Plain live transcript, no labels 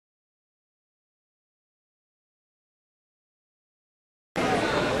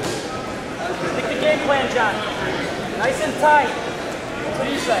game plan, John. Nice and tight. That's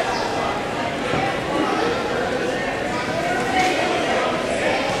what you say.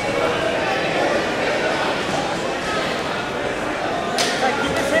 Right,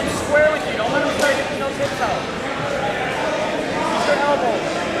 keep his hips square with you. Don't let him try to get those hips out. Use your elbows.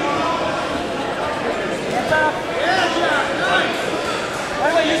 Hands up. Yeah, John. Nice. By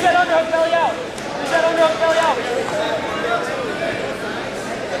the way, use that underhook belly out. Use that underhook belly out.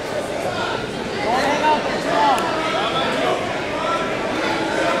 Don't hang out there too long.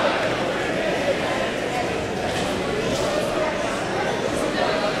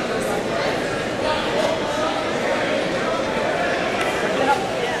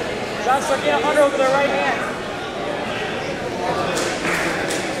 John, start getting an underhook with the right hand.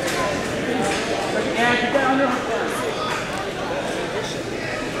 Yeah, get that underhook there.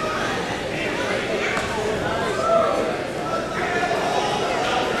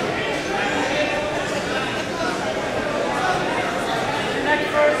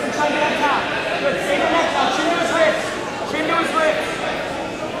 First and try to get on top. Good. Stay the neck now. Chin to his ribs. Chin to his ribs.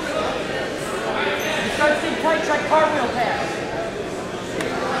 You start to think tight, try cartwheel pass.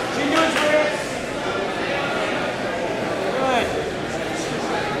 Chin to his ribs. Good.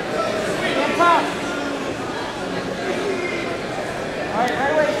 Stay on top. Alright,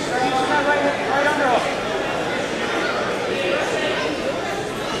 right away. Start on that right underhook.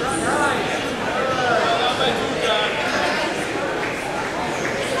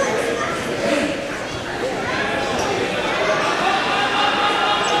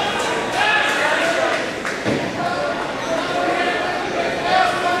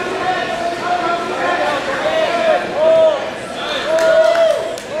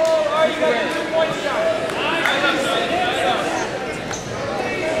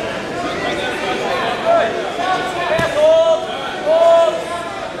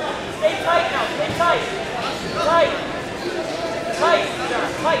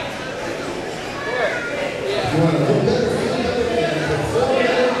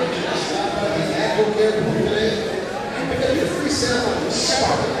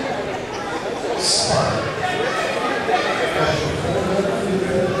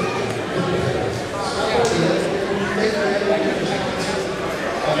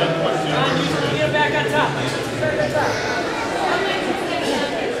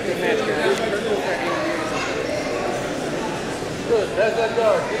 That's that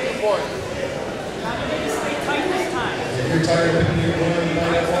guard. Give me a point. Stay tight this time. If you're tired of picking your one, you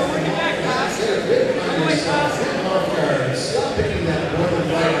might have one. Stop picking that one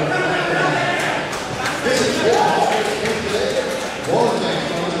right off. This is Gutta of Hawkeye BJJ. One night,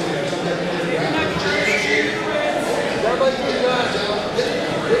 come back to the Grappling championship. Grab my feet, guys. Get it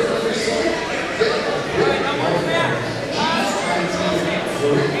on your side. Get it. All right, now move back.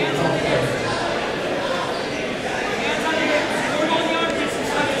 Hands on the hips.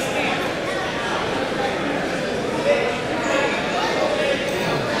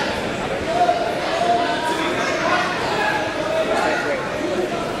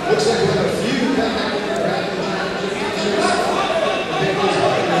 Looks like we have a few coming in the Grappling championship t-shirts. The big ones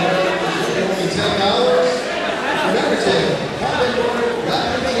up in there. They're only $10. Remember to pop in order.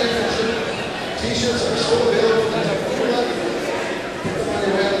 Grappling championship t-shirts are still available. There's a few left. Pick them on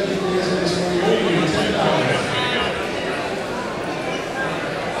your way out and you can use them this morning. Only $10.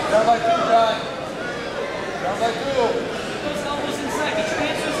 Grab my feet, John. Grab my feet. Those elbows inside. Get your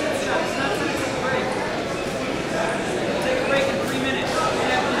hands to the inside. It's not time to take a break. Take a break in 3 minutes.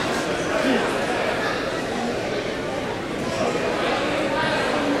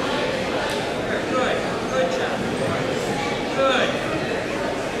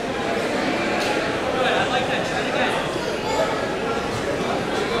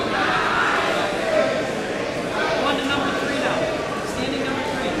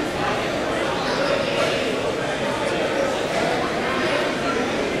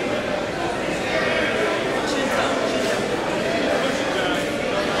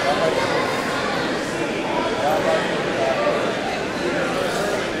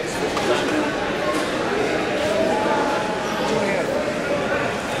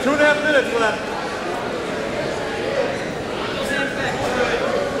 Two and a half minutes left.